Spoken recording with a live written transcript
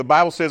the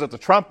Bible says that the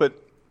trumpet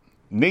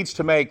needs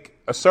to make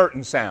a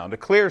certain sound, a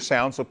clear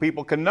sound, so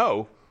people can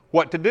know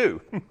what to do.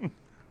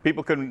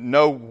 People can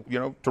know,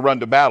 to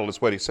run to battle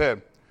is what he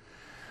said.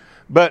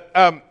 But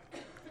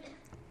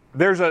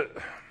there's a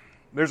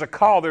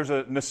call, there's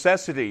a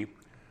necessity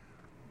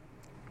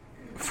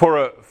for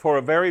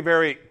a very,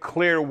 very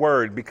clear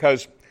word,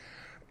 because,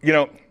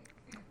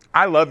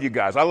 I love you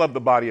guys. I love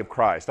the body of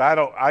Christ.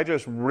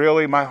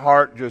 My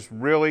heart just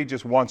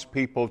wants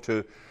people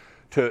to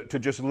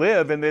just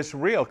live in this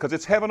real, because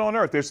it's heaven on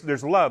earth.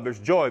 There's love, there's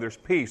joy, there's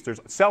peace, there's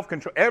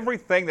self-control.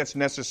 Everything that's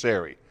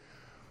necessary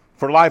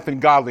for life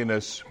and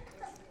godliness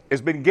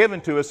has been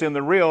given to us in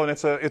the real, and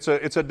it's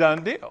a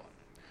done deal.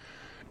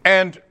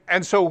 And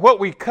so what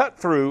we cut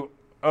through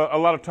a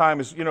lot of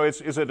times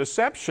is a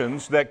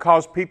deceptions that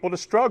cause people to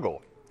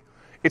struggle.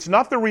 It's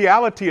not the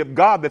reality of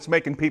God that's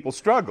making people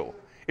struggle.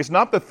 It's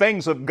not the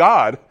things of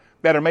God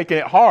that are making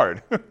it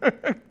hard.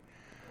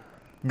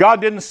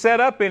 God didn't set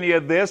up any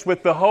of this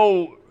with the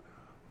whole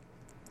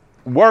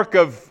work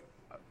of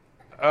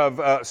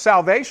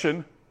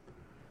salvation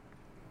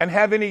and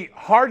have any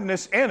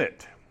hardness in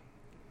it.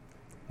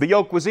 The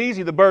yoke was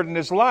easy, the burden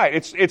is light.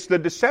 It's the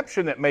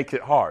deception that makes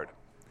it hard.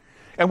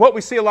 And what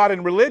we see a lot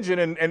in religion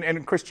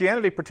and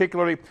Christianity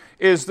particularly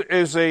is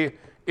a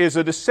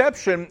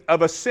deception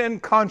of a sin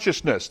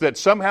consciousness that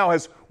somehow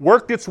has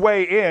worked its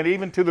way in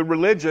even to the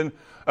religion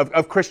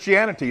of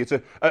Christianity. It's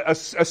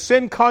a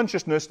sin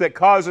consciousness that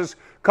causes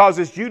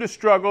you to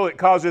struggle. It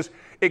causes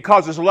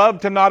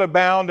love to not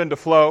abound and to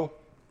flow.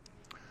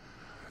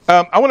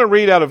 I want to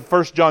read out of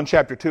 1 John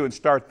chapter 2 and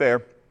start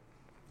there.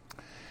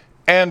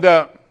 And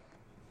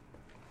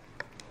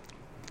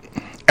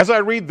as I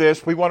read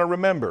this, we want to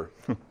remember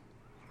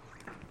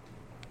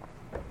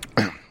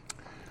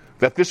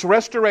that this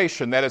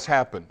restoration that has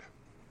happened,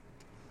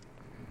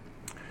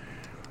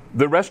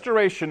 the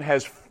restoration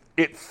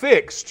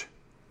fixed,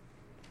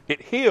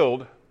 it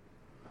healed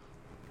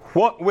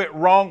what went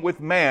wrong with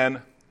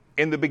man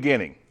in the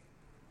beginning.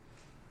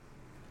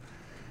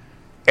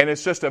 And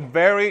it's just a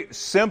very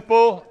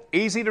simple,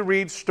 easy to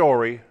read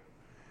story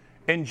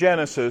in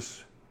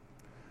Genesis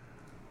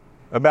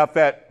about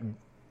that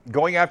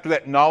going after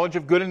that knowledge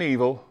of good and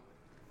evil.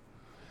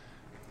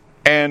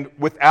 And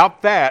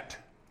without that,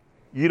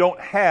 you don't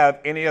have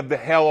any of the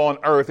hell on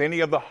earth, any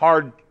of the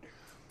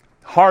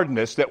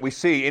hardness that we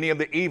see, any of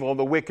the evil,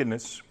 the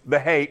wickedness, the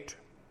hate,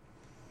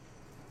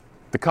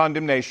 the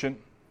condemnation.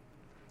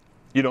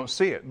 You don't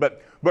see it.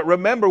 But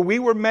remember, we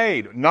were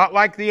made not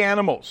like the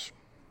animals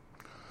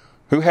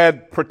who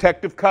had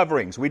protective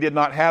coverings. We did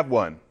not have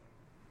one.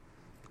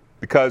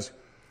 Because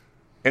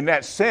in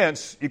that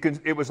sense,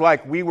 it was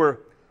like we were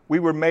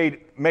made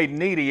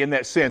needy in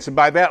that sense. And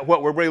by that,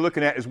 what we're really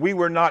looking at is we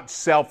were not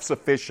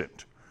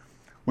self-sufficient.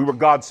 We were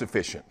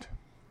God-sufficient.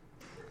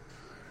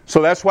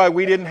 So that's why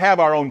we didn't have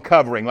our own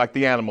covering like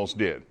the animals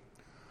did.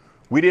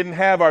 We didn't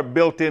have our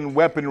built-in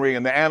weaponry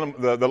and the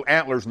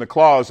antlers and the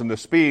claws and the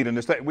speed and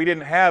this. We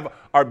didn't have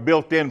our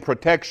built-in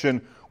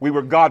protection. We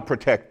were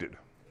God-protected.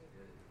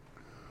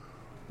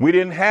 We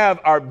didn't have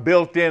our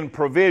built-in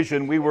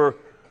provision. We were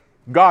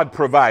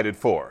God-provided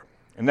for.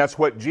 And that's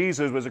what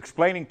Jesus was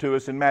explaining to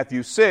us in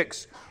Matthew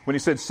 6 when he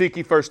said, "Seek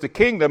ye first the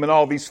kingdom, and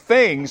all these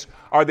things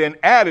are then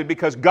added,"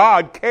 because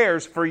God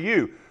cares for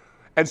you.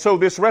 And so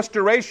this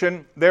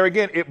restoration, there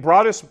again, it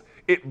brought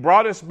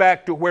us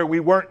back to where we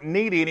weren't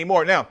needy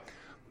anymore. Now,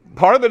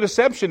 part of the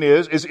deception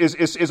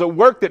is a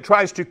work that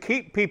tries to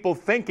keep people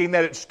thinking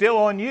that it's still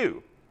on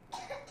you.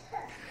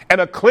 And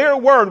a clear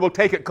word will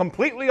take it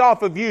completely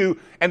off of you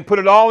and put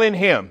it all in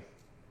Him.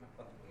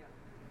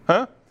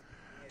 Huh?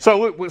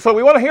 So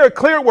we want to hear a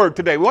clear word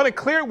today. We want a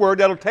clear word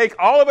that'll take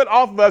all of it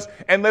off of us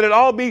and let it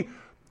all be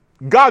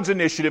God's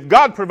initiative,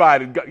 God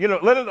provided.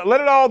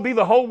 Let it all be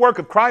the whole work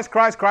of Christ.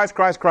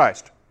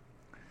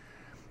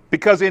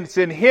 Because it's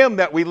in Him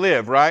that we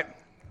live, right?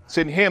 It's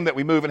in Him that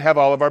we move and have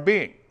all of our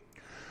being.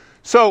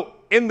 So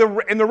in the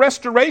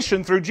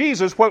restoration through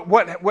Jesus,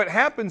 what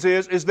happens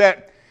is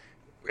that,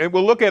 and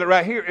we'll look at it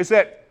right here, is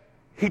that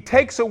He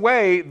takes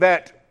away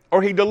that,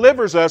 or He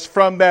delivers us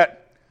from that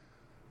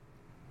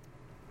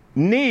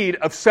need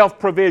of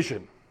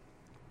self-provision,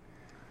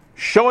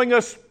 showing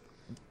us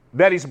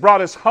that He's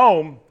brought us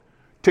home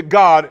to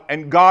God,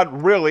 and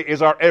God really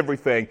is our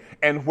everything.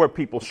 And where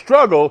people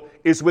struggle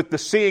is with the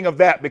seeing of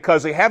that,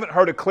 because they haven't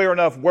heard a clear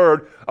enough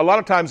word. A lot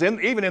of times,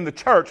 even in the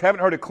church,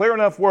 haven't heard a clear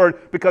enough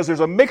word, because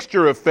there's a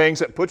mixture of things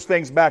that puts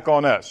things back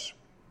on us.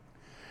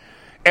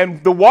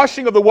 And the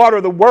washing of the water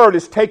of the Word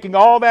is taking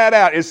all that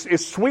out,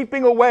 is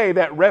sweeping away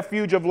that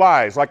refuge of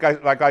lies, like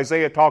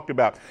Isaiah talked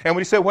about. And when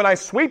he said, when I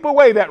sweep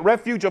away that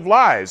refuge of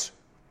lies,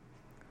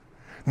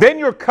 then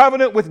your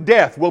covenant with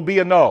death will be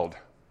annulled.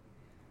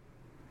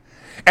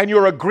 And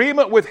your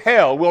agreement with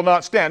hell will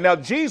not stand. Now,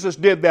 Jesus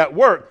did that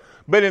work,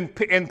 but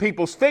in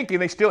people's thinking,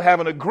 they still have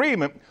an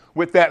agreement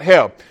with that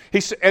hell.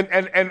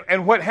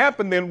 And what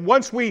happened then,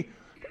 once we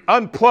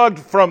unplugged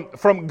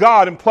from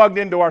God and plugged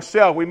into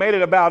ourselves, we made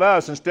it about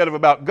us instead of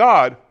about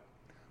God,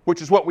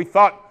 which is what we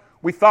thought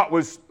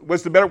was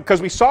the better,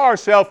 because we saw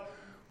ourselves,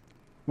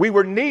 we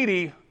were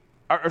needy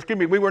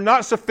we were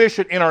not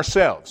sufficient in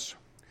ourselves.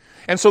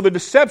 And so the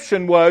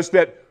deception was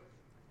that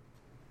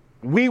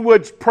we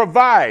would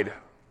provide,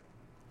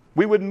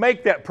 we would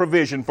make that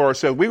provision for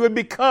ourselves. We would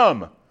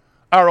become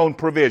our own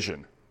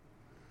provision.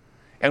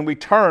 And we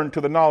turn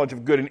to the knowledge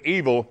of good and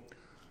evil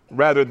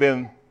rather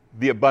than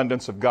the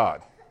abundance of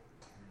God.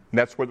 And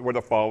that's where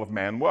the fall of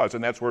man was.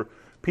 And that's where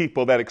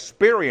people that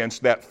experience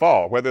that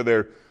fall, whether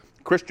they're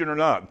Christian or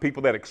not,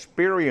 people that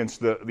experience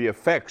the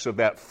effects of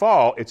that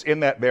fall, it's in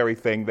that very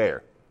thing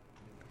there.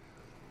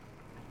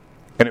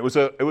 And it was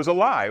a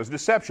lie. It was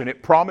deception.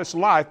 It promised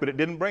life, but it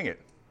didn't bring it.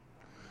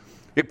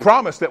 It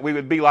promised that we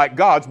would be like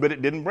gods, but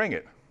it didn't bring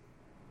it.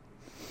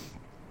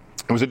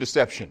 It was a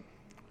deception.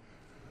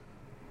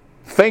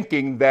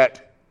 Thinking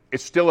that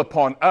it's still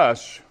upon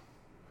us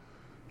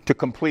to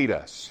complete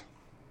us.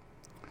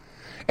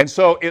 And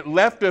so it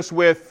left us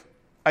with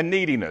a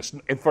neediness.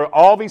 And for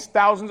all these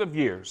thousands of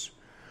years,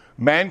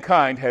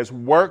 mankind has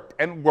worked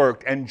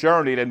and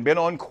journeyed and been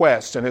on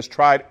quests and has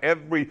tried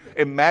every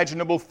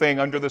imaginable thing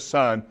under the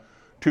sun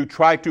to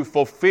try to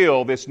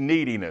fulfill this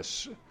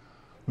neediness,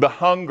 the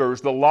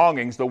hungers, the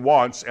longings, the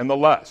wants, and the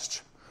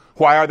lusts.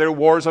 Why are there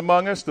wars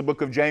among us? The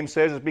book of James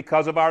says it's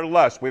because of our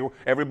lust.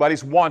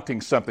 Everybody's wanting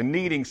something,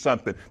 needing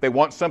something. They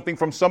want something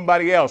from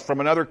somebody else, from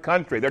another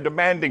country. They're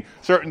demanding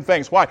certain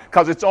things. Why?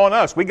 Because it's on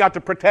us. We got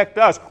to protect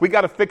us. We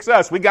got to fix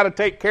us. We got to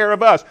take care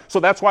of us. So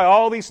that's why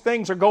all these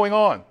things are going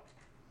on.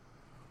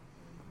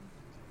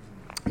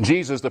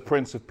 Jesus, the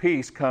Prince of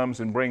Peace, comes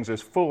and brings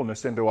His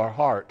fullness into our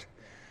heart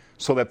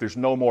so that there's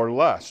no more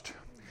lust.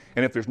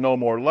 And if there's no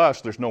more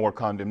lust, there's no more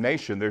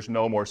condemnation. There's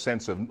no more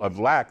sense of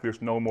lack.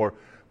 There's no more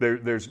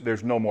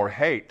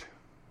hate.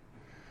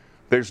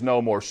 There's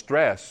no more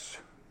stress.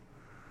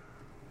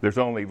 There's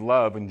only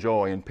love and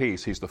joy and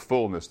peace. He's the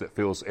fullness that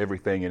fills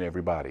everything and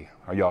everybody.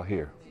 Are y'all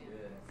here?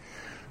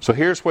 So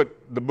here's what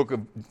the book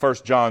of 1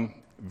 John,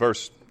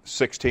 verse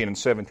 16 and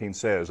 17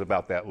 says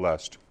about that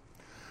lust.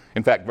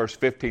 In fact, verse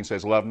 15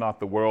 says, "Love not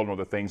the world nor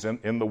the things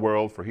in the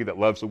world, for he that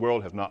loves the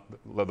world has not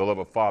the love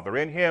of Father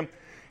in him."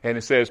 And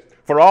it says,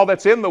 "For all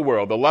that's in the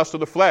world, the lust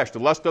of the flesh, the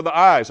lust of the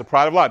eyes, the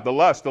pride of life, the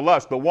lust,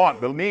 the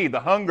want, the need, the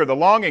hunger, the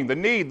longing, the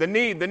need,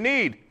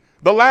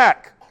 the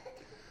lack.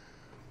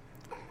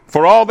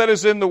 For all that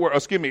is in the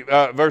world,"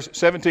 verse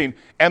 17,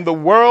 "and the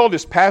world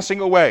is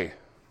passing away,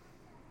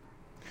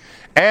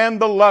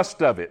 and the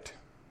lust of it.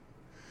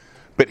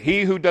 But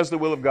he who does the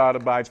will of God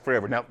abides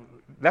forever." Now,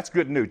 that's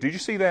good news. Did you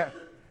see that?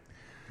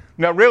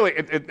 Now, really,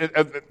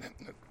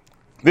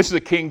 this is a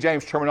King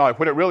James terminology.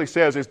 What it really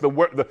says is the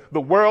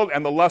world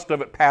and the lust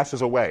of it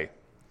passes away.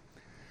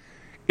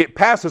 It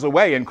passes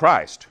away in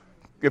Christ.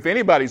 If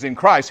anybody's in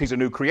Christ, he's a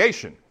new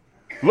creation.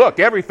 Look,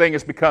 everything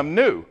has become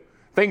new.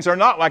 Things are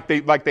not like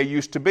they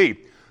used to be.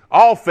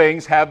 All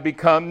things have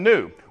become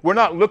new. We're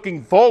not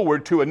looking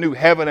forward to a new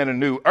heaven and a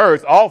new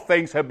earth. All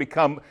things have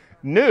become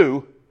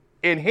new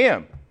in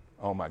Him.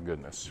 Oh, my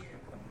goodness.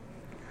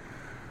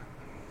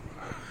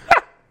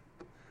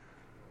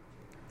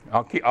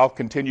 I'll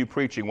continue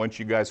preaching once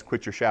you guys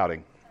quit your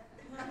shouting.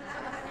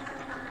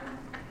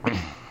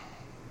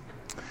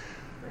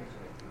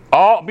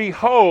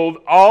 Behold,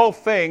 all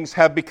things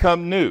have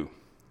become new.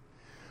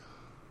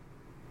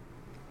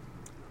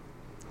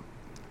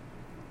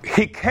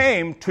 He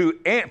came to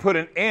put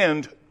an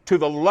end to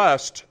the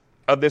lust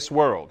of this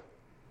world,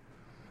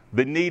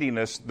 the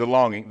neediness, the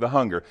longing, the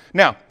hunger.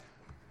 Now,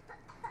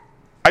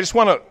 I just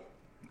want to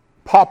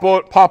pop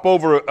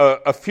over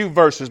a few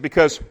verses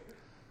because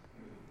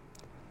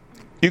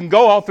you can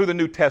go all through the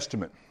New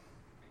Testament.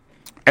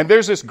 And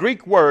there's this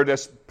Greek word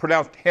that's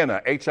pronounced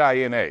hina,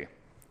 H-I-N-A.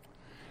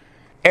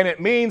 And it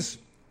means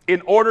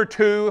in order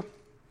to,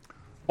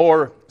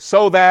 or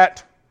so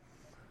that,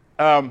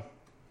 to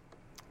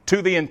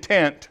the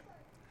intent.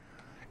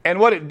 And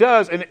what it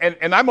does,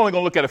 and I'm only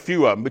going to look at a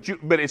few of them,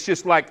 but it's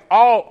just like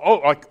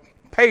almost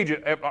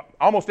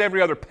every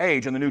other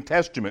page in the New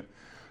Testament,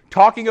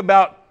 talking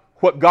about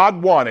what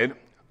God wanted,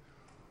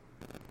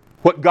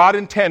 what God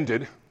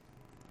intended,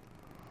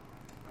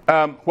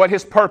 what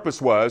His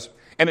purpose was,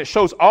 and it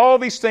shows all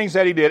these things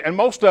that He did, and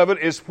most of it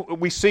is,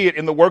 we see it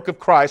in the work of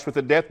Christ with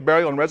the death,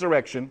 burial, and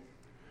resurrection.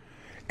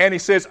 And He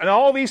says, and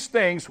all these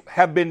things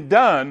have been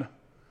done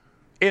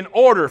in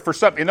order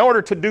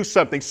to do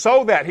something,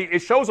 so that it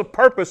shows a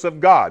purpose of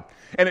God,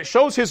 and it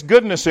shows His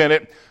goodness in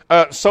it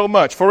so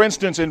much. For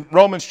instance, in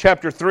Romans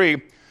chapter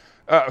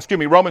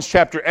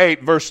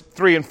 8, verse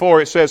 3 and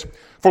 4, it says,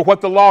 "For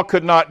what the law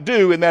could not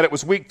do, in that it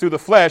was weak through the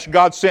flesh,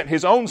 God sent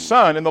His own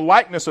Son in the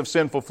likeness of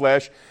sinful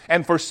flesh,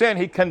 and for sin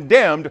He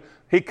condemned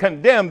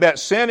that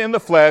sin in the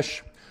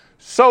flesh,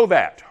 so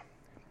that,"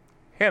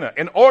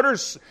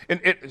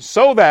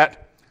 so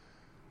that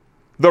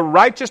the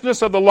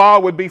righteousness of the law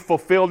would be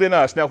fulfilled in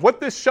us. Now, what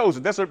this shows,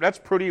 that's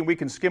pretty, and we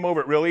can skim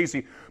over it real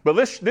easy, but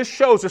this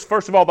shows us,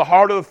 first of all, the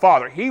heart of the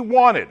Father. He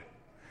wanted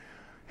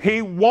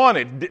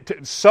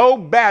so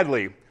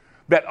badly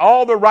that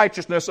all the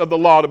righteousness of the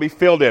law to be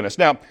filled in us.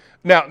 Now,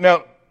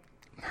 let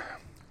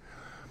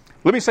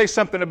me say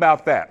something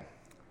about that.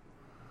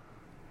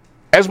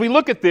 As we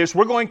look at this,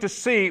 we're going to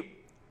see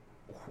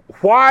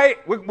why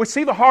we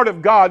see the heart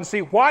of God and see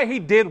why he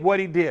did what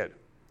he did.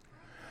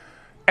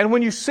 And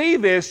when you see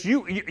this,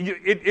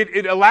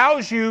 it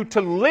allows you to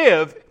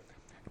live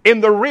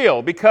in the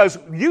real, because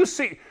you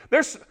see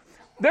there's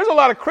a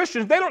lot of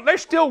Christians, they're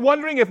still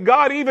wondering if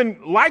God even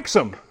likes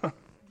them.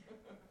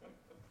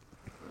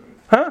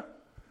 Huh?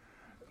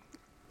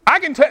 I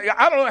can tell you,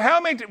 I don't know how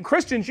many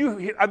Christians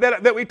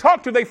that we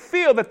talk to, they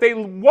feel that they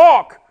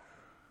walk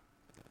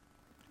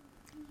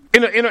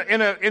in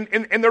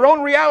their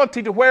own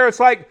reality, to where it's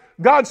like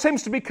God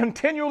seems to be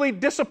continually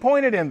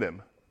disappointed in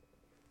them.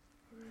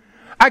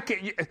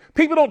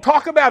 People don't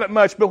talk about it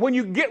much, but when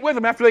you get with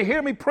them after they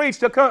hear me preach,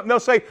 they'll come and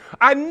they'll say,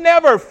 I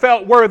never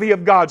felt worthy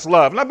of God's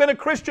love. And I've been a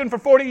Christian for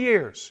 40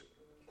 years.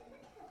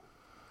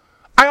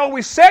 I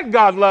always said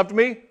God loved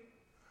me,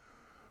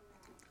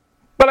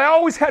 but I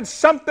always had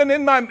something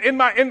in my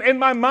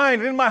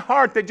mind, in my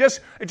heart, that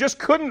just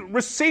couldn't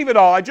receive it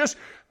all.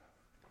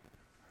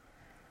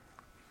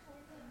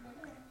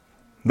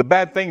 The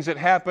bad things that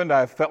happened,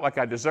 I felt like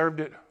I deserved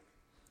it.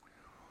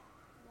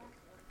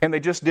 And they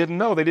just didn't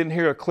know. They didn't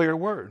hear a clear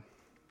word.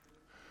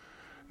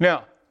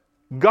 Now,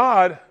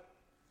 God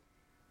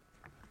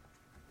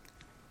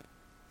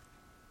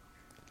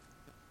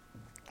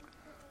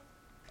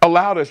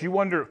allowed us. You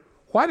wonder,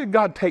 why did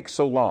God take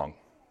so long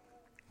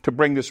to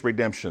bring this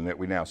redemption that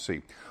we now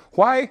see?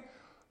 Why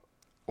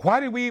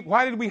did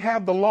we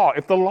have the law?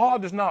 If the law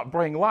does not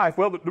bring life,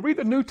 well, read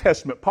the New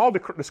Testament. Paul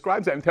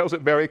describes that and tells it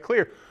very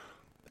clear.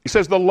 He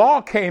says the law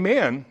came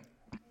in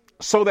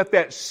so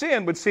that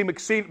sin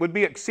would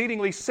be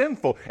exceedingly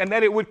sinful, and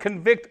that it would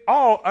convict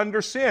all under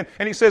sin.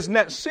 And he says, and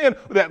that sin,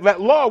 that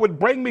law would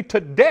bring me to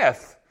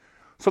death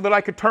so that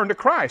I could turn to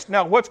Christ.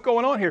 Now, what's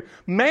going on here?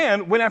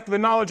 Man went after the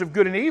knowledge of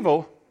good and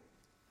evil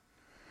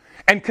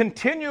and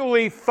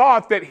continually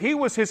thought that he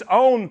was his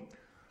own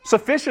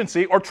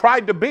sufficiency, or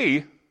tried to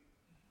be.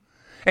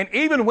 And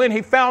even when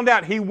he found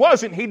out he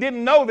wasn't, he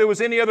didn't know there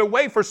was any other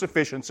way for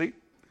sufficiency.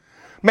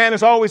 Man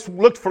has always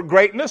looked for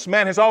greatness.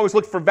 Man has always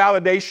looked for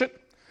validation.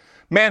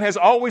 Man has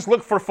always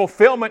looked for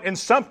fulfillment in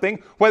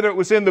something, whether it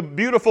was in the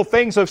beautiful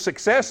things of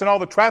success and all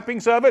the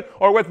trappings of it,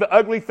 or with the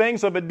ugly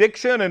things of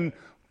addiction and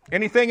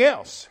anything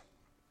else.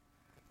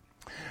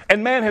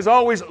 And man has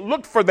always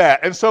looked for that.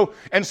 And so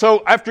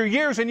after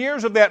years and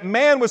years of that,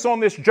 man was on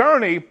this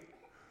journey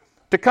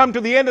to come to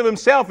the end of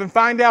himself and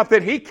find out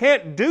that he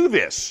can't do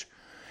this.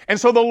 And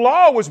so the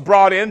law was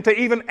brought in to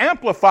even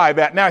amplify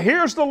that. Now,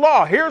 here's the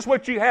law. Here's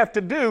what you have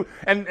to do.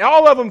 And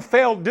all of them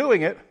failed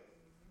doing it.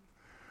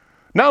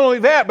 Not only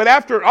that, but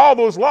after all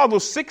those laws,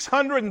 those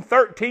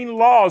 613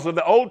 laws of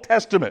the Old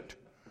Testament,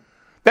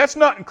 that's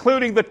not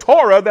including the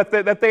Torah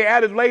that they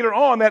added later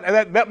on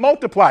that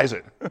multiplies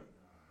it.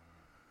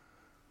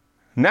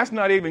 And that's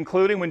not even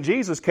including when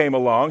Jesus came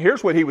along.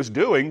 Here's what he was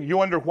doing. You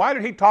wonder, why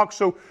did he talk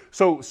so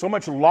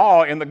much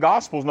law in the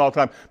Gospels and all the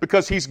time?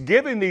 Because he's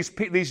giving these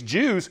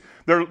Jews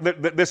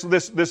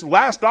this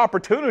last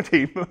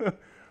opportunity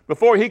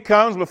before he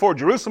comes, before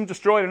Jerusalem's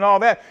destroyed and all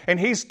that. And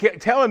he's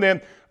telling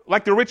them,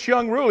 like the rich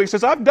young ruler, he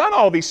says, I've done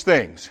all these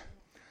things.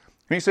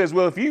 And he says,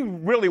 well, if you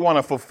really want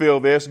to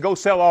fulfill this, go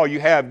sell all you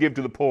have, give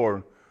to the poor,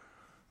 and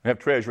have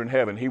treasure in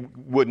heaven. He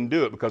wouldn't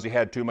do it because he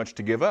had too much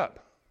to give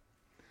up.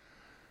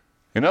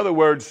 In other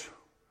words,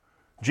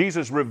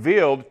 Jesus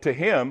revealed to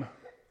him,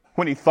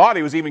 when he thought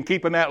he was even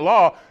keeping that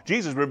law,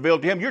 Jesus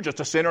revealed to him, you're just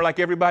a sinner like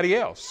everybody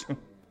else.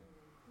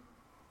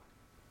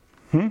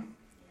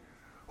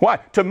 Why?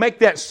 To make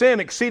that sin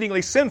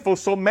exceedingly sinful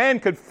so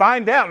man could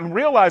find out and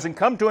realize and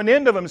come to an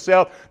end of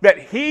himself that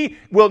he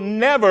will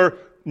never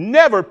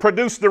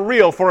produce the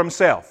real for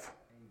himself.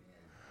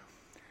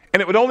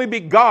 And it would only be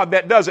God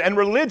that does it. And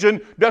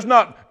religion, I'm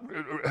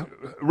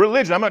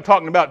not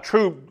talking about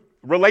true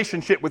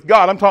relationship with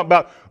God. I'm talking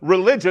about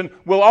religion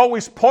will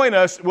always point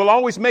us, will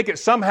always make it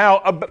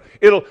somehow,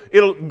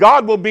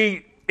 God will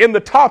be in the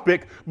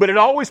topic, but it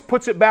always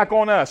puts it back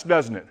on us,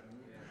 doesn't it?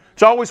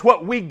 It's always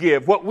what we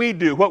give, what we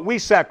do, what we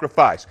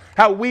sacrifice,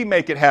 how we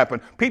make it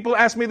happen. People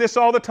ask me this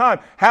all the time.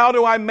 How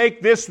do I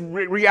make this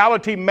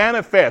reality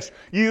manifest?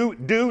 You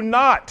do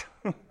not.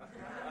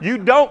 You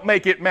don't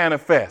make it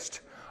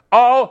manifest.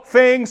 All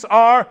things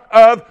are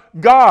of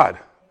God.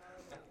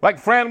 Like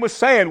Fran was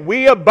saying,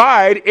 we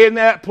abide in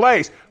that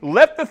place.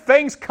 Let the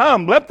things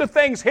come. Let the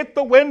things hit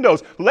the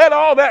windows. Let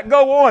all that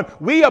go on.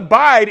 We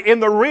abide in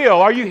the real.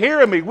 Are you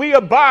hearing me? We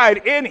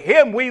abide in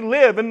Him. We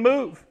live and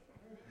move.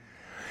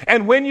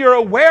 And when you're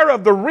aware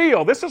of the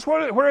real, this is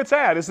where it's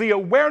at, is the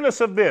awareness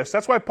of this.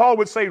 That's why Paul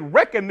would say,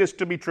 reckon this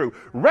to be true.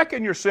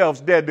 Reckon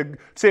yourselves dead to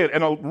sin,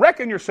 and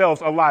reckon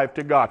yourselves alive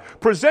to God.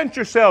 Present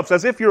yourselves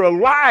as if you're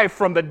alive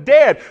from the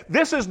dead.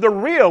 This is the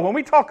real. When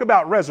we talk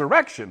about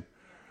resurrection,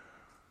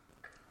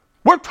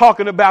 we're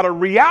talking about a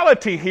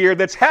reality here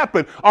that's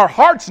happened. Our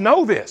hearts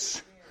know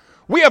this.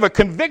 We have a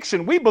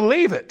conviction. We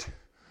believe it.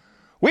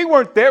 We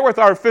weren't there with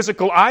our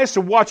physical eyes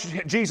to watch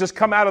Jesus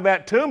come out of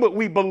that tomb, but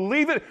we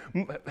believe it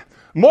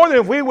more than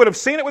if we would have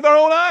seen it with our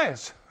own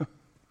eyes.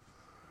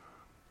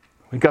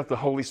 We got the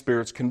Holy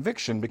Spirit's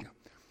conviction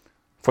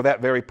for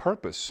that very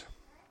purpose.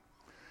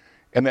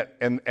 and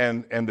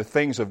the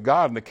things of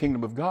God and the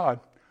kingdom of God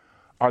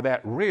are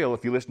that real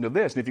if you listen to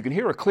this. And if you can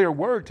hear a clear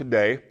word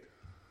today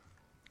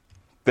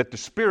that the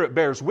Spirit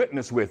bears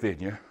witness with in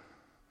you,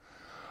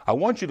 I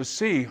want you to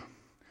see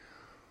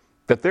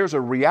that there's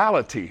a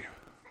reality,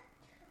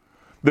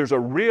 there's a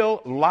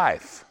real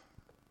life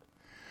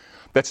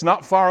that's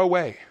not far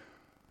away,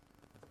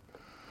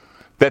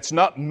 that's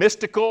not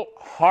mystical,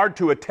 hard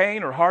to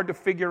attain, or hard to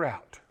figure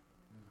out.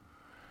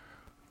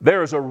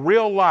 There is a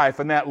real life,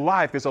 and that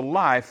life is a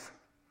life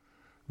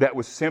that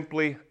was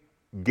simply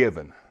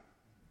given.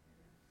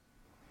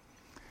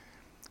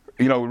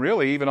 You know,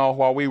 really, even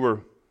while we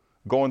were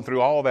going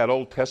through all that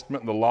Old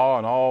Testament and the law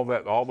and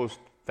all those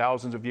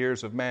thousands of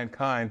years of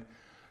mankind,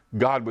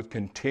 God would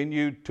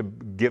continue to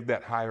give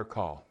that higher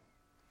call,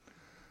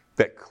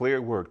 that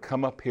clear word,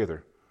 come up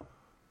hither.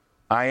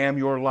 I am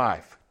your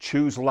life.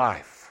 Choose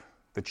life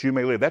that you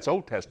may live. That's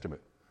Old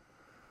Testament.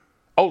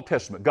 Old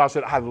Testament. God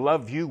said, I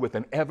love you with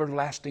an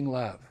everlasting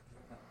love.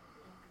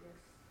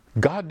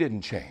 God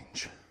didn't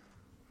change.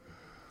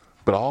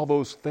 But all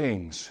those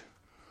things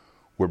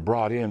were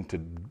brought in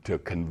to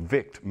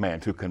convict man,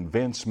 to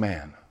convince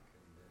man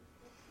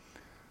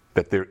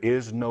that there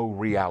is no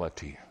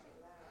reality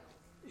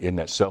in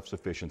that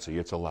self-sufficiency.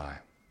 It's a lie.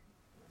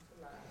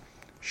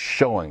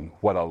 Showing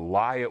what a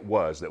lie it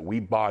was that we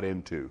bought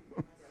into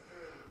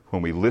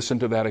when we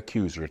listened to that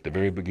accuser at the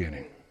very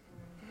beginning.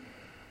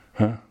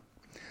 Huh?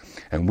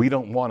 And we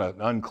don't want an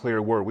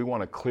unclear word. We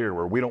want a clear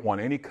word. We don't want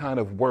any kind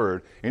of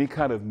word, any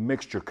kind of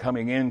mixture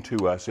coming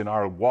into us in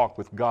our walk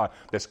with God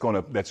that's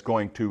going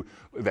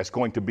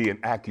to be an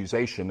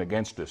accusation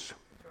against us.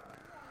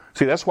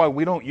 See, that's why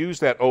we don't use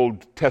that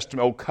Old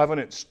Testament, Old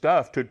Covenant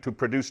stuff to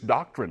produce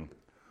doctrine.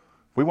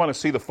 We want to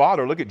see the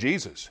Father. Look at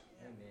Jesus.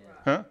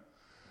 Huh?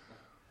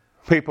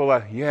 People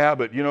are, yeah,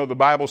 but you know the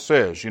Bible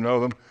says,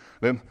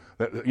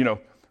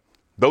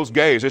 those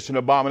gays, it's an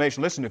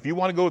abomination. Listen, if you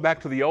want to go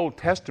back to the Old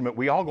Testament,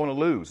 we all going to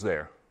lose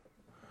there.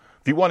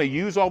 If you want to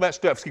use all that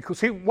stuff,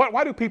 see,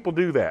 why do people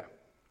do that?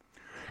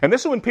 And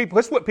this is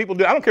what people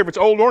do. I don't care if it's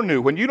old or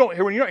new. When you're not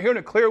hearing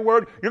a clear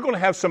word, you're going to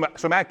have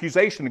some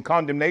accusation and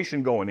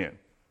condemnation going in.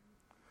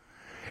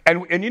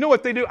 And you know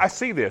what they do? I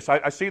see this.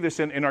 I see this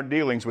in our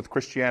dealings with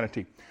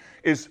Christianity.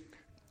 Is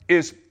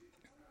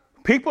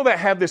people that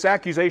have this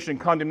accusation and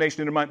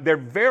condemnation in their mind, they're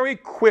very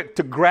quick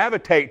to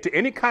gravitate to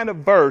any kind of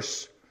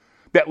verse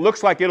that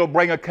looks like it'll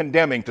bring a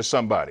condemning to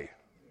somebody.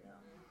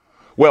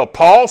 Well,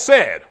 Paul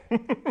said.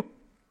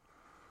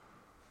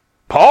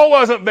 Paul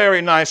wasn't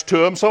very nice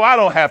to him, so I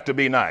don't have to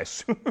be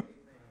nice.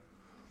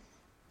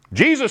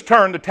 Jesus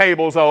turned the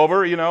tables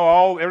over.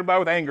 Everybody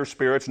with anger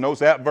spirits knows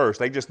that verse.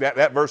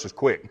 That verse is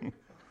quick.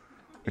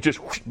 It's just,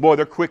 boy,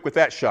 they're quick with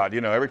that shot.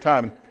 Every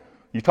time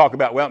you talk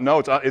about, well, no,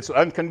 it's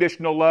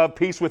unconditional love,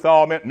 peace with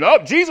all men. No,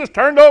 Jesus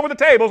turned over the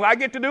tables. I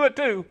get to do it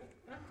too.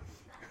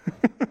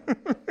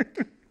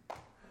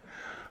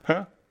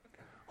 Huh?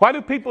 Why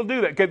do people do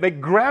that? They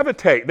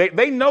gravitate.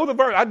 They know the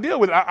verse. I deal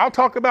with it. I'll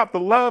talk about the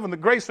love and the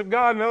grace of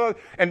God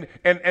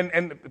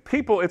and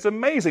people. It's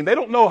amazing. They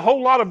don't know a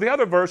whole lot of the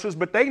other verses,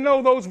 but they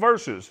know those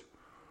verses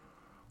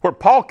where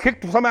Paul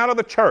kicked some out of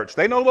the church.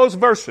 They know those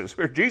verses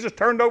where Jesus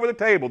turned over the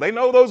table. They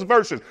know those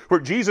verses where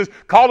Jesus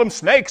called them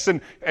snakes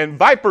and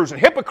vipers and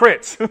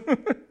hypocrites. They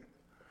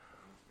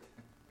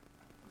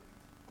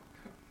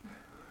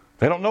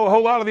don't know a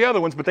whole lot of the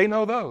other ones, but they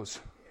know those.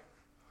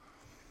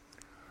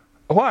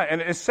 Why?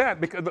 And it's sad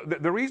because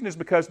the reason is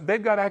because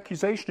they've got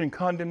accusation and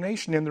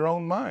condemnation in their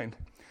own mind.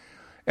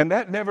 And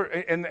that never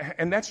and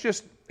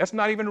that's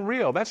not even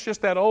real. That's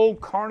just that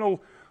old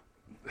carnal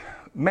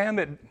man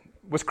that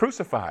was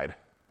crucified.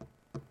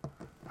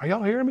 Are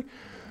y'all hearing me?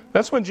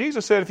 That's when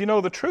Jesus said, if you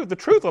know the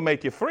truth will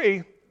make you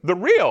free. The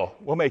real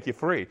will make you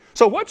free.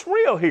 So what's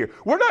real here?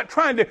 We're not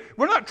trying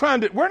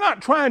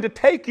to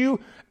take you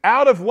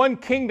out of one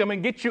kingdom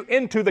and get you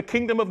into the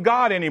kingdom of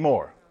God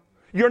anymore.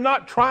 You're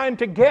not trying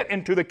to get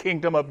into the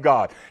kingdom of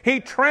God. He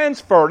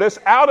transferred us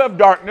out of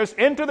darkness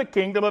into the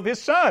kingdom of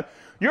His Son.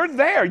 You're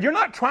there. You're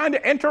not trying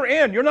to enter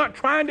in. You're not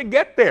trying to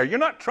get there. You're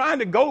not trying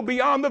to go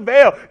beyond the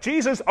veil.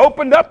 Jesus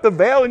opened up the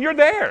veil and you're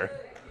there.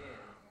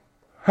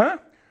 Huh?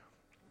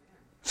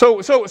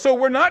 So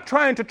we're not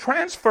trying to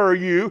transfer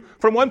you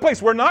from one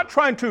place. We're not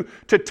trying to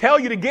tell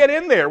you to get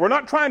in there. We're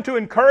not trying to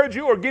encourage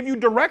you or give you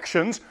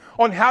directions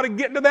on how to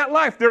get into that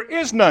life. There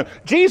is none.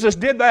 Jesus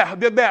did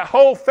that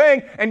whole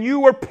thing, and you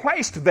were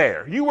placed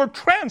there. You were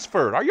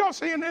transferred. Are y'all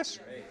seeing this?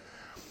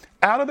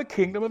 Out of the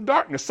kingdom of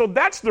darkness. So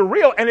that's the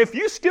real. And if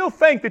you still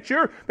think that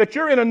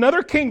you're in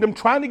another kingdom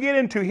trying to get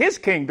into His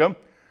kingdom,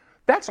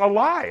 that's a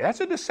lie.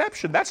 That's a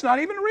deception. That's not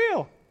even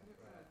real.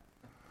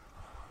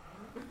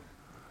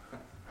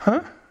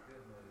 Huh?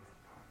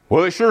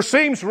 Well, it sure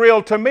seems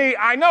real to me.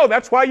 I know.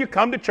 That's why you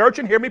come to church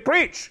and hear me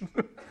preach.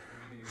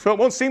 So it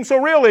won't seem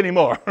so real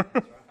anymore.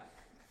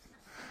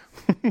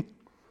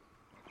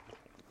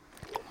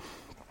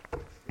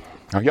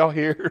 Are y'all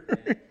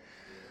here?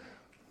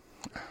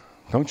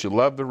 Don't you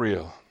love the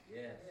real?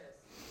 Yes.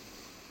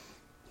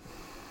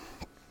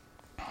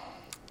 I'm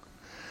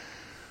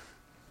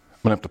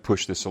going to have to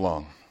push this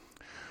along.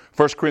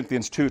 1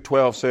 Corinthians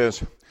 2:12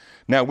 says,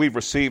 now we've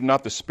received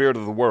not the spirit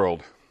of the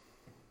world.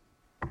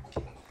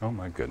 Oh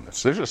my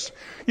goodness.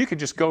 You could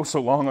just go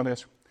so long on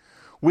this.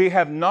 We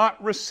have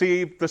not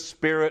received the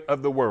spirit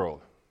of the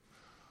world.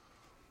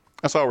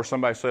 I saw where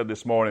somebody said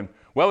this morning,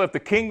 well, if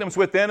the kingdom's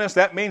within us,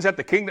 that means that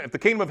if the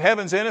kingdom of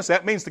heaven's in us,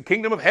 that means the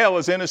kingdom of hell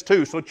is in us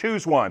too. So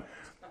choose one.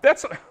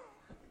 That's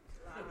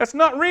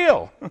not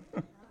real.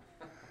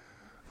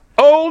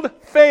 Old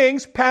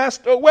things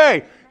passed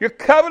away. Your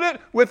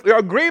covenant with your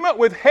agreement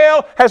with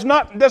hell does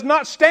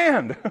not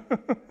stand.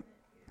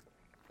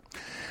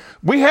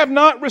 We have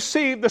not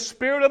received the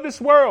spirit of this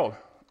world.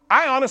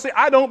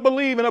 I don't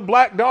believe in a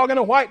black dog and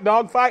a white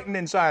dog fighting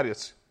inside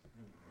us.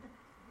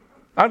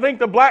 I think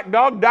the black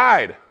dog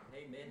died.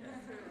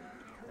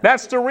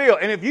 That's the real.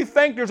 And if you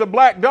think there's a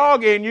black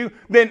dog in you,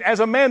 then as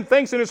a man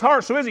thinks in his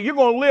heart, so is it. You're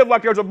going to live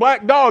like there's a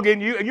black dog in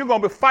you, and you're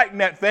going to be fighting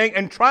that thing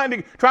and trying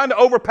to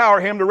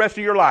overpower him the rest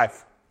of your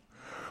life.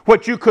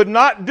 What you could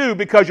not do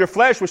because your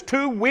flesh was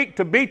too weak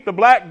to beat the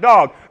black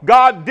dog,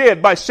 God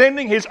did by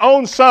sending His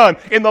own Son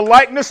in the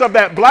likeness of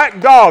that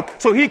black dog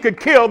so He could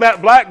kill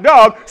that black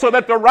dog so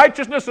that the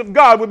righteousness of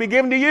God would be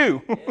given to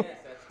you. Yes,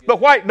 the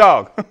white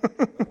dog.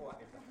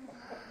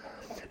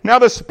 Now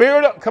the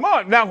spirit of, come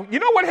on, now you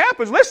know what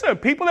happens? Listen,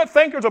 people that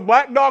think there's a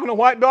black dog and a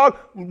white dog,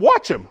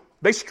 watch them.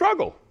 They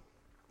struggle.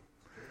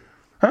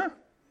 Huh?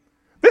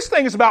 This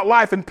thing is about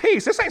life and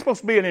peace. This ain't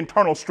supposed to be an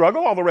internal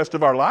struggle all the rest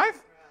of our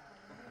life.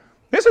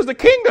 This is the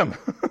kingdom.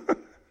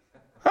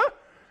 Huh?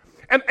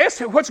 And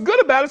what's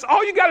good about it is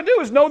all you got to do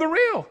is know the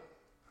real.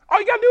 All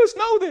you got to do is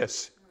know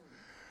this.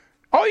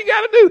 All you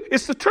got to do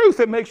is the truth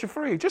that makes you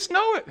free. Just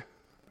know it.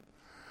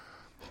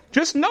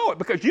 Just know it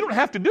because you don't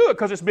have to do it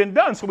because it's been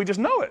done, so we just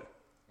know it.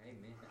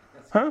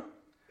 Huh?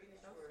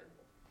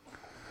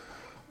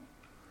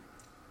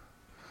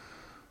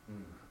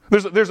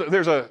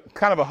 There's a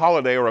kind of a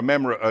holiday or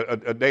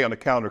a day on the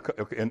calendar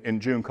in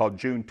June called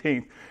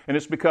Juneteenth, and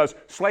it's because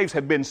slaves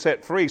had been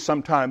set free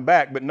some time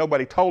back, but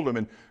nobody told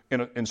them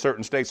in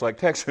certain states like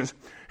Texas,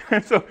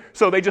 and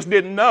so they just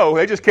didn't know.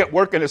 They just kept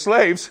working as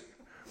slaves,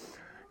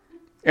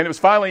 and it was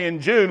finally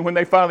in June when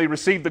they finally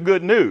received the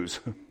good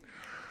news.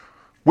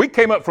 We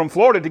came up from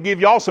Florida to give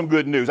y'all some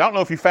good news. I don't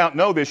know if you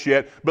know this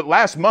yet, but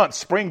last month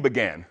spring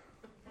began.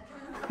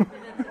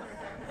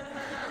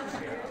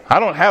 I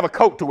don't have a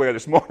coat to wear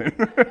this morning.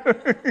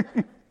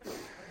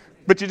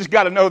 But you just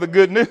got to know the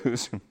good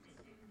news.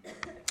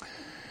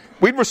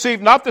 We've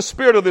received not the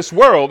spirit of this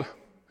world,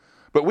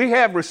 but we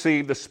have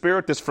received the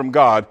spirit that's from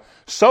God,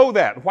 so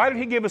that, why did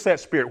He give us that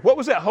spirit? What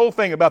was that whole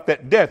thing about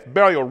that death,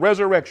 burial,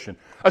 resurrection,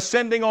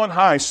 ascending on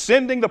high,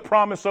 sending the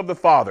promise of the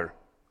Father?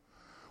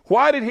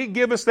 Why did He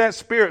give us that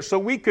spirit? So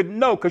we could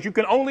know, because you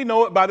can only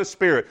know it by the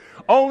Spirit.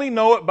 Only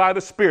know it by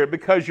the Spirit,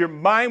 because your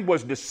mind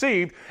was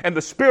deceived and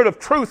the Spirit of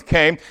truth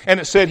came,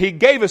 and it said He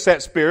gave us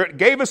that Spirit,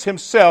 gave us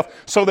Himself,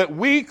 so that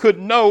we could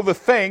know the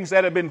things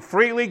that have been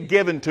freely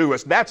given to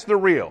us. That's the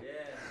real.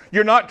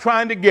 You're not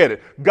trying to get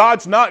it.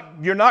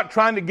 You're not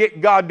trying to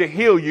get God to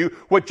heal you.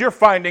 What you're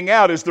finding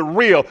out is the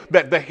real,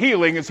 that the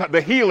healing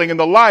and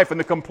the life and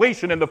the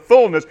completion and the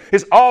fullness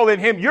is all in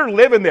Him. You're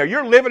living there.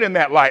 You're living in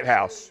that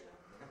lighthouse.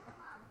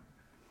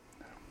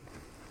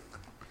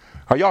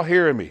 Are y'all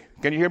hearing me?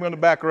 Can you hear me on the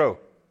back row?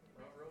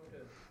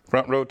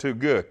 Front row too.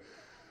 Good.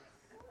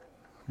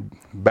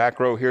 Back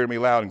row hearing me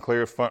loud and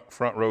clear.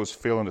 Front row's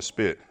feeling the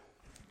spit.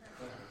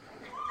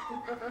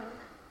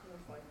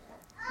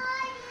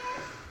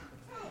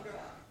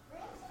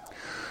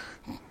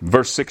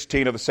 Verse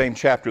 16 of the same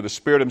chapter, the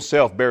Spirit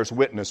Himself bears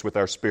witness with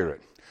our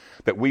spirit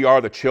that we are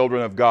the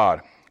children of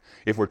God.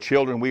 If we're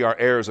children, we are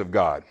heirs of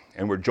God,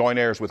 and we're joint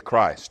heirs with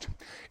Christ.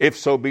 If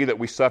so be that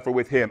we suffer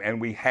with Him,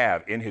 and we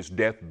have in His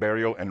death,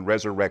 burial, and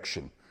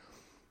resurrection.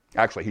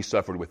 Actually, He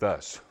suffered with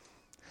us.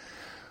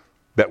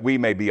 That we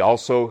may be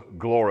also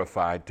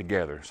glorified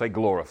together. Say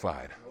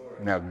glorified.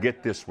 Now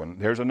get this one.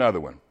 There's another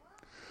one.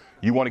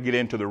 You want to get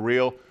into the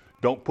real?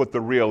 Don't put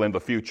the real in the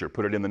future.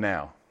 Put it in the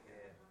now.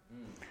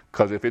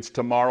 Because if it's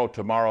tomorrow,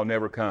 tomorrow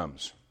never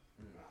comes.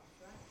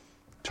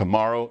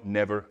 Tomorrow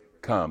never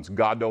comes.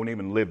 God don't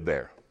even live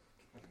there.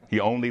 He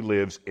only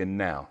lives in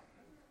now.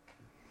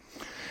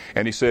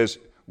 And He says,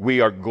 we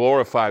are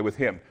glorified with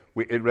Him.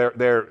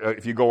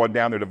 If you go on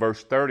down there to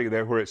verse 30,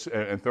 there where it's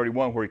and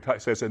 31, where He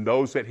says, and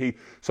those that He,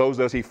 so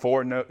does He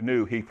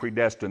foreknew, He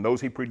predestined.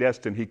 Those He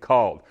predestined, He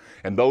called.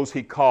 And those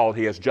He called,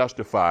 He has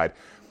justified.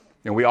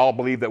 And we all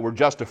believe that we're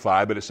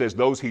justified, but it says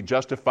those He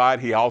justified,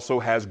 He also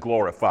has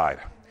glorified.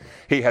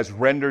 He has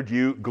rendered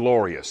you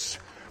glorious.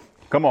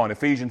 Come on,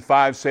 Ephesians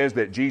 5 says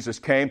that Jesus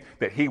came,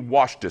 that He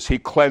washed us, He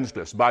cleansed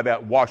us by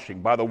that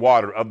washing, by the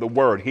water of the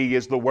Word. He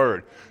is the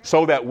Word,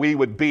 so that we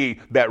would be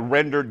that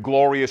rendered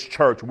glorious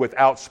church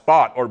without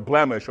spot or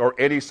blemish or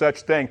any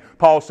such thing.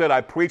 Paul said,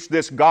 I preach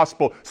this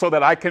gospel so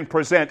that I can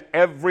present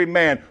every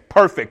man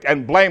perfect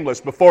and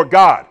blameless before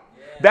God.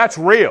 That's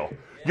real.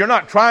 You're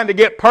not trying to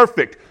get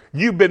perfect.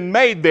 You've been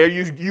made there.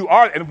 You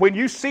are, and when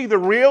you see the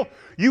real,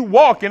 you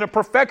walk in a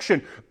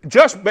perfection.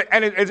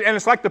 And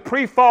it's like the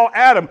pre-fall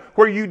Adam,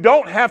 where you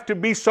don't have to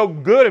be so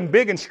good and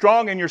big and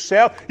strong in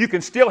yourself. You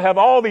can still have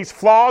all these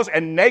flaws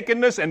and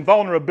nakedness and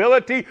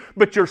vulnerability,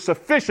 but your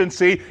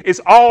sufficiency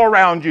is all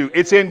around you.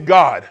 It's in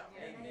God.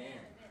 Amen.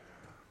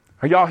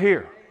 Are y'all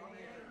here?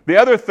 The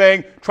other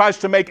thing tries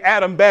to make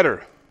Adam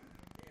better.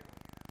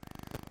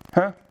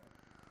 Huh?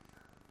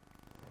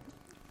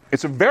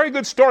 It's a very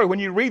good story when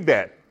you read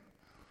that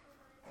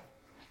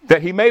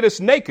he made us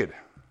naked,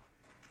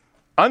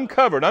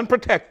 uncovered,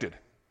 unprotected,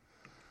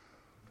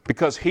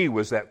 because he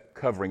was that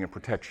covering and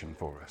protection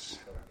for us.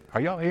 Are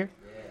y'all here?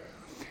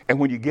 And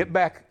when you get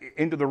back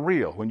into the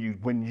real, when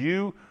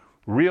you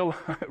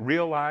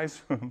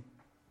realize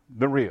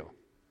the real,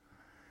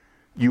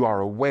 you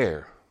are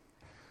aware.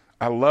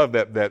 I love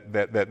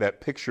that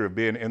picture of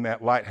being in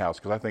that lighthouse,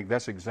 because I think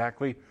that's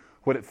exactly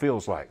what it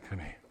feels like to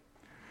me.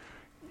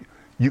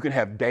 You can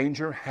have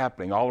danger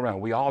happening all around.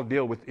 We all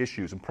deal with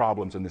issues and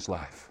problems in this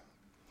life.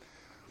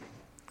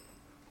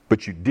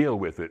 But you deal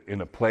with it in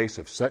a place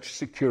of such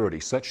security,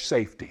 such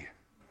safety,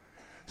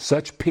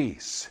 such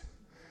peace,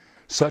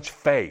 such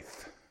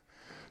faith,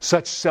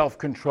 such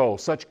self-control,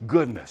 such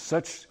goodness,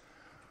 such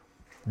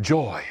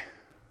joy.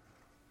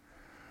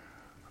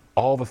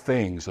 All the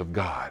things of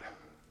God.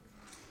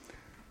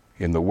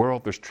 In the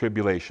world there's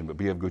tribulation, but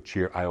be of good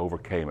cheer, I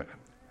overcame it.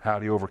 How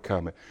do you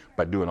overcome it?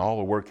 By doing all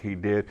the work he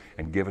did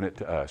and giving it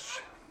to us.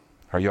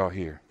 Are y'all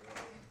here?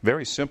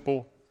 Very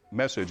simple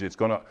message. It's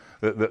going to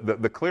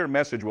the clear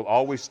message will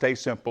always stay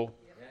simple.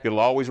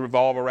 It'll always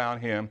revolve around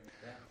him.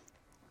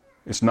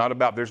 It's not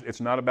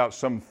about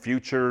some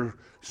future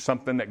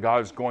something that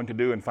God is going to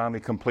do and finally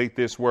complete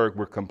this work.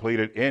 We're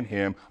completed in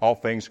him. All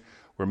things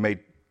were made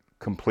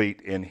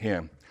complete in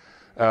him.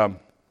 1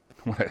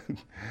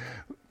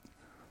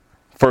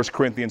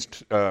 Corinthians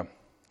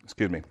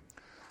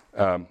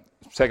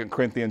 2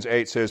 Corinthians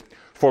 8 says,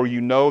 "For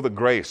you know the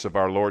grace of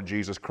our Lord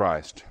Jesus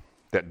Christ,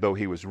 that though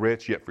he was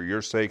rich, yet for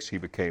your sakes he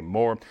became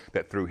more,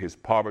 that through his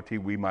poverty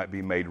we might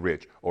be made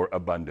rich," or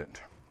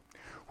abundant.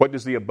 What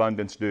does the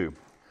abundance do?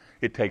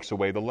 It takes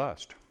away the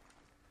lust.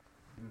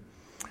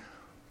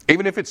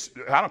 Even if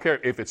I don't care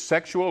if it's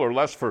sexual or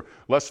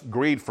lust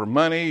greed for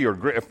money or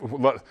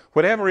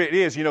whatever it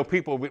is,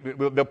 people,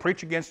 they'll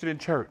preach against it in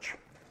church.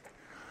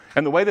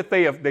 And the way that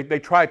they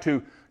try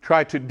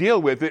to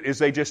deal with it is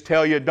they just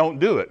tell you, don't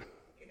do it.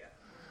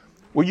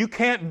 Well, you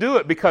can't do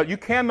it because you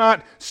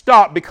cannot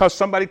stop because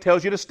somebody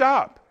tells you to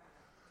stop.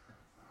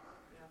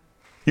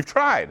 You've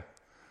tried.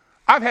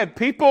 I've had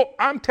people,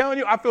 I'm telling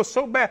you, I feel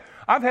so bad.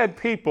 I've had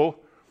people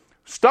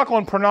stuck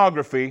on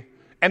pornography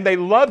and they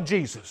love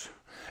Jesus.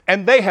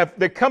 And they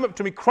come up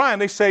to me crying.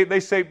 They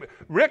say,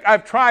 "Rick,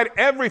 I've tried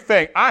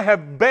everything. I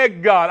have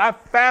begged God.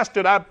 I've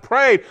fasted. I've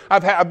prayed.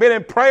 I've been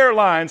in prayer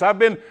lines. I've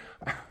been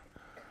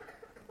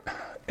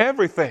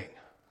everything."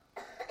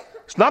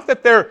 It's not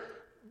that they're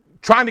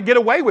trying to get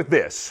away with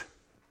this.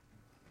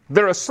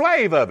 They're a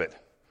slave of it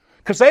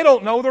because they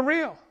don't know the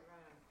real.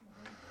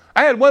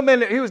 I had one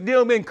man that he was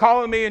dealing with me and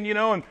calling me, and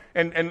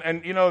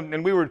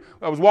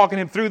I was walking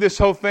him through this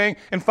whole thing,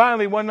 and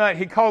finally one night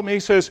he called me. He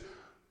says,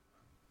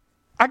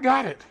 "I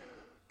got it."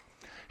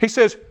 He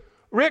says,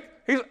 "Rick,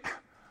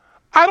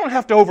 I don't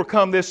have to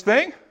overcome this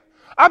thing.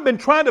 I've been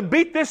trying to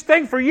beat this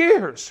thing for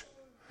years."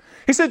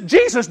 He said,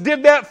 "Jesus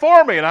did that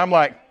for me." And I'm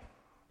like,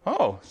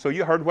 "Oh, so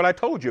you heard what I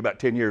told you about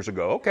 10 years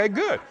ago. Okay,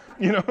 good."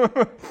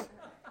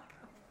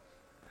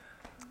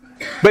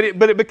 But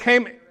it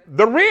became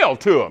the real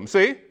to him,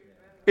 see?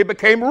 It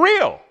became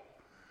real.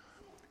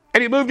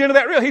 And he moved into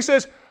that real. He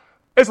says,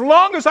 as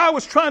long as I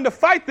was trying to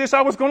fight this,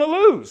 I was going to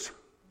lose.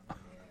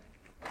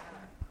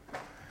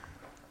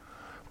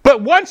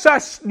 But once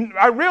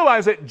I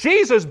realized that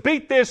Jesus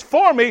beat this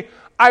for me,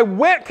 I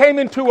came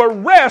into a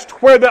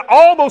rest where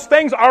all those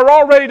things are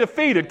already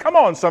defeated. Come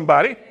on,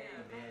 somebody.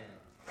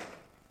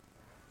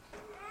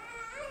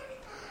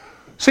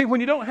 See,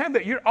 when you don't have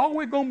that, you're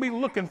always going to be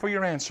looking for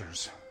your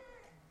answers.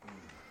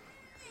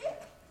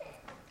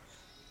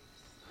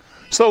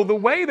 So the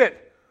way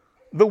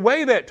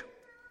that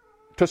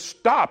to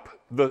stop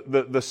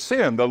the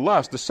sin, the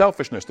lust, the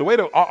selfishness, the way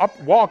to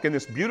walk in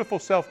this beautiful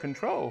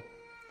self-control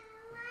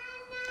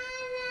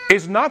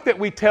is not that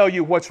we tell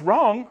you what's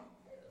wrong.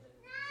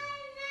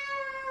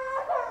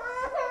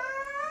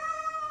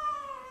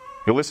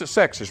 Illicit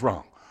sex is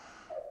wrong.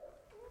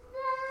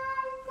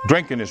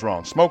 Drinking is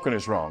wrong. Smoking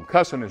is wrong.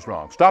 Cussing is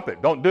wrong. Stop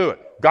it. Don't do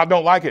it. God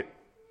don't like it.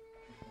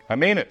 I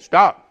mean it.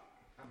 Stop.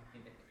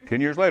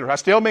 10 years later, I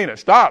still mean it.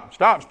 Stop.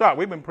 Stop. Stop.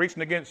 We've been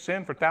preaching against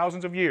sin for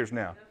thousands of years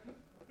now.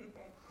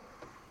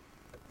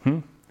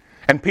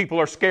 And people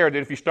are scared that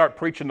if you start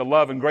preaching the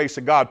love and grace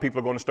of God, people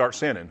are going to start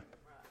sinning.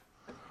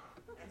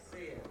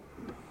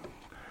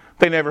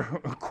 They never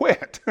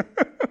quit. In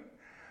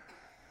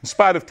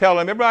spite of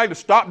telling everybody to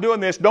stop doing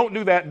this, don't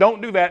do that,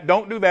 don't do that,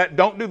 don't do that,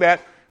 don't do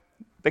that,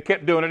 they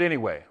kept doing it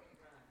anyway.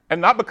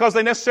 And not because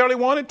they necessarily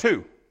wanted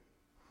to.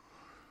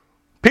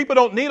 People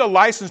don't need a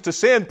license to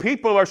sin.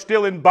 People are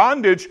still in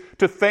bondage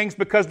to things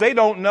because they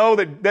don't know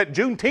that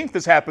Juneteenth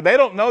has happened. They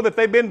don't know that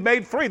they've been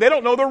made free. They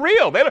don't know the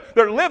real.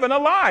 They're living a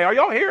lie. Are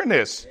y'all hearing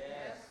this?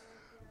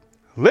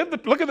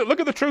 Yes. Look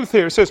at the truth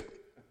here. It says,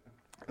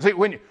 see,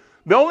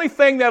 the only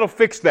thing that'll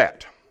fix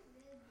that,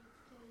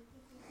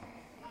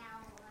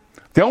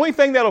 the only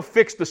thing that'll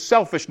fix the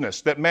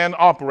selfishness that man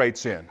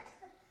operates in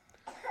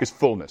is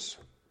fullness.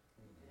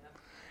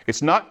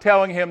 It's not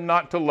telling him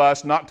not to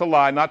lust, not to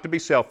lie, not to be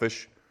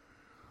selfish.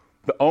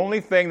 The only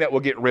thing that will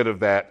get rid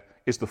of that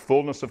is the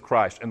fullness of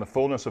Christ. And the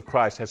fullness of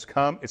Christ has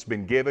come, it's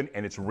been given,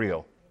 and it's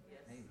real.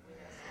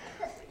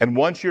 And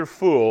once you're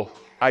full,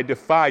 I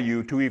defy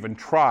you to even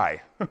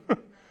try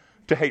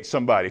to hate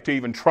somebody, to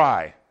even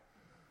try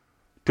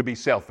to be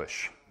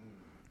selfish,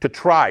 to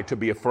try to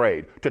be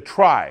afraid, to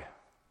try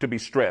to be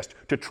stressed,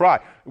 to try.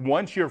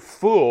 Once you're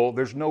full,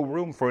 there's no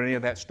room for any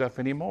of that stuff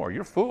anymore.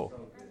 You're full.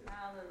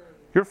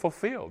 You're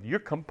fulfilled. You're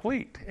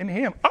complete in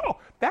Him. Oh,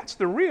 that's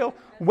the real.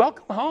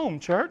 Welcome home,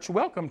 church.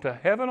 Welcome to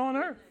heaven on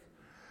earth.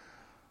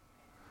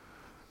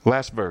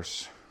 Last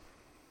verse.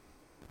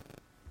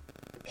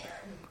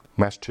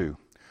 Last two.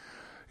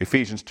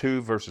 Ephesians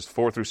 2, verses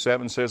 4 through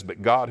 7 says,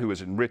 "But God, who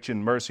is rich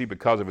in mercy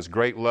because of His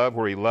great love,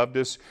 where He loved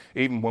us,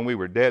 even when we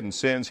were dead in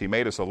sins, He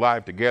made us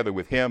alive together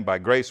with Him. By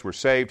grace we're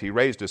saved. He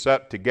raised us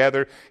up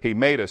together. He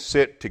made us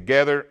sit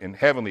together in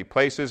heavenly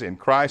places in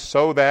Christ,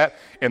 so that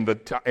in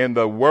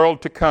the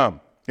world to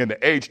come, in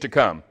the age to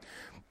come,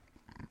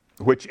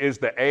 which is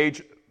the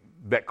age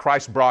that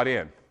Christ brought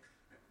in,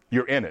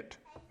 you're in it.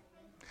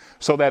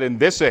 So that in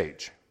this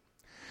age,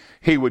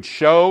 He would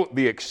show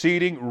the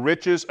exceeding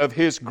riches of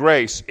His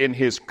grace in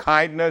His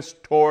kindness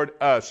toward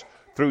us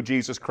through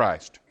Jesus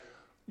Christ."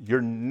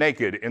 You're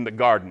naked in the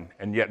garden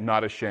and yet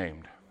not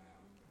ashamed.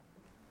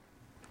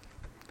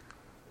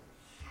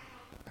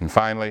 And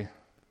finally,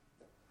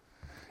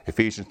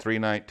 Ephesians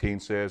 3:19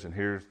 says, and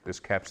here this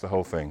caps the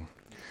whole thing,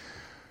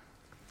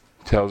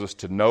 tells us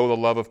to know the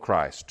love of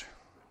Christ,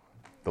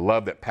 the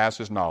love that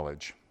passes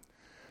knowledge,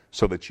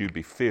 so that you'd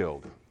be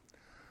filled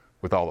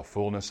with all the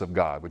fullness of God.